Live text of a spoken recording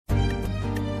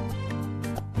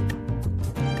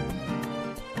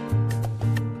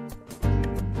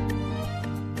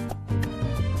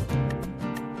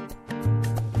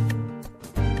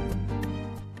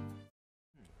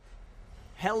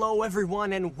Hello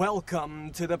everyone and welcome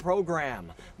to the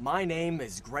program. My name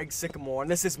is Greg Sycamore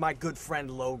and this is my good friend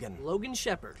Logan. Logan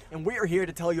Shepherd. And we're here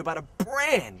to tell you about a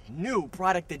brand new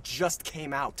product that just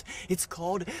came out. It's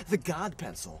called the God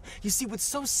Pencil. You see, what's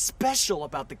so special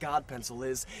about the God Pencil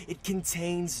is it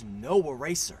contains no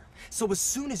eraser. So as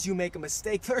soon as you make a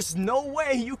mistake, there's no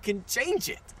way you can change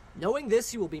it. Knowing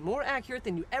this, you will be more accurate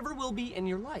than you ever will be in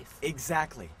your life.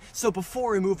 Exactly. So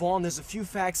before we move on, there's a few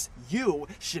facts you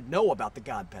should know about the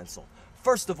God Pencil.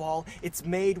 First of all, it's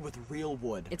made with real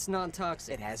wood. It's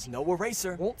non-toxic. It has no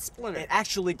eraser. Won't splinter. It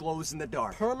actually glows in the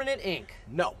dark. Permanent ink.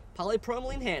 No.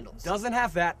 Polypropylene handles. Doesn't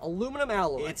have that. Aluminum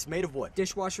alloy. It's made of wood.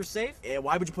 Dishwasher safe.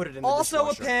 Why would you put it in the Also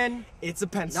dishwasher? a pen. It's a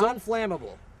pencil.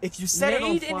 Non-flammable. If you set it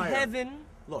on Made fire. in heaven.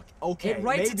 Look, okay, It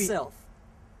writes maybe. itself.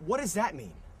 What does that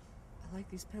mean? I like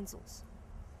these pencils.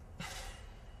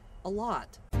 A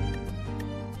lot.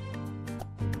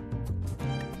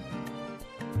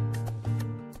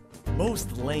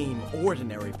 Most lame,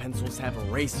 ordinary pencils have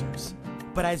erasers.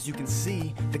 But as you can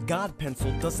see, the God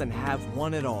Pencil doesn't have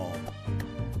one at all.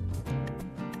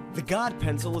 The God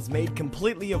Pencil is made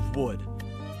completely of wood.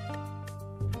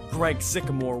 Greg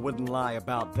Sycamore wouldn't lie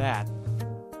about that.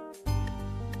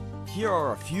 Here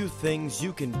are a few things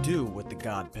you can do with the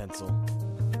God Pencil.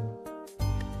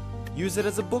 Use it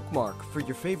as a bookmark for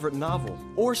your favorite novel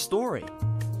or story.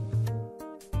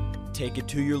 Take it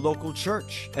to your local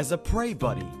church as a pray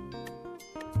buddy.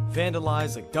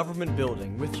 Vandalize a government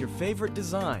building with your favorite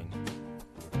design.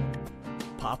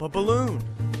 Pop a balloon.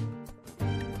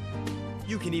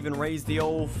 You can even raise the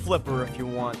old flipper if you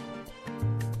want.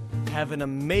 Have an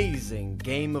amazing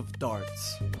game of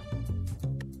darts.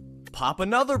 Pop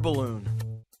another balloon.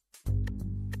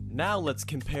 Now let's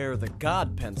compare the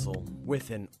God Pencil with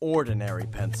an ordinary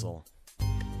pencil.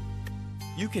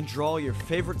 You can draw your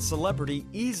favorite celebrity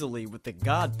easily with the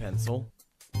God Pencil,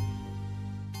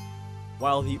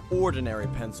 while the ordinary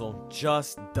pencil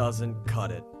just doesn't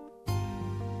cut it.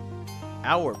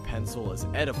 Our pencil is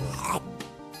edible,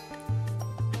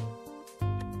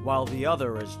 while the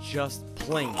other is just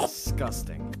plain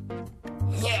disgusting.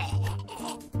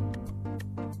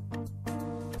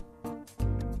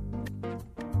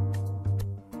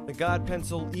 The God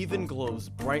Pencil even glows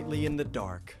brightly in the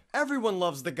dark. Everyone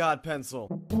loves the God Pencil.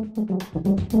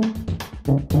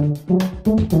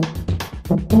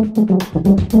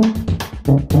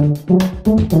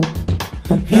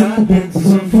 God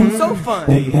pencils are fun. So fun.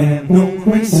 They have no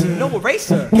eraser. No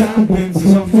eraser. God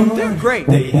pencils are fun. They're great.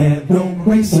 They have no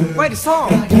eraser. Write a song.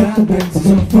 God pencils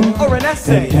are fun. Or an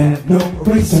essay. They have no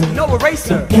eraser. No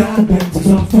eraser. God pencils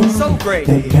are fun. So great.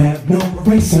 They have no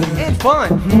eraser. And fun.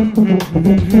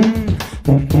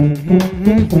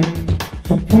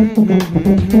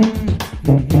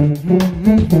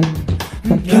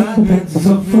 God pencils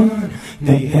are fun.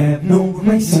 They have no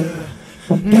eraser.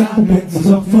 God pencils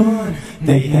are fun.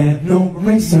 They have no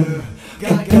eraser.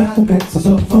 God pencils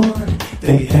are fun.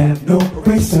 They have no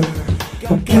eraser.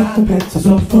 God pencils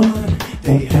are fun.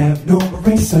 They have no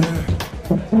eraser.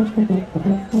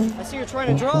 I see you're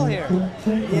trying to draw here.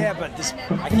 Yeah, but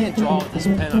I can't draw with this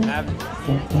pen. I'm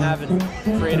having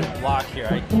a creative block here.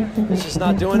 It's just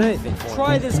not doing anything for me.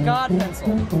 Try this God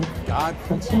Pencil. God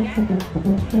pencil.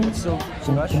 What's so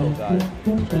special about it?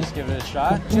 Should I just give it a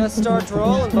shot? Just start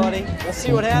drawing, buddy. We'll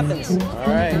see what happens. All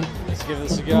right, let's give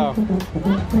this a go.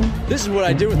 This is what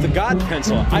I did with the God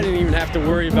pencil. I didn't even have to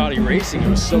worry about erasing. It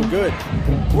was so good.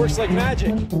 Works like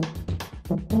magic.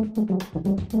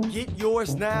 Get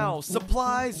yours now.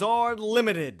 Supplies are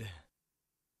limited.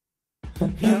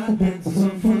 God pencils are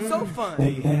fun. So fun.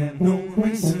 They have no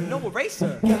eraser. No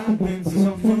eraser. God pencils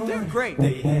are fun. They're great.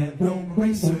 They have no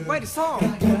eraser. Write a song.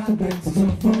 God pencils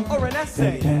are fun. Or an They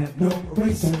essay. have no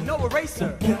eraser. No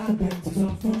eraser. God pencils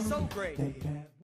are fun. So great. They have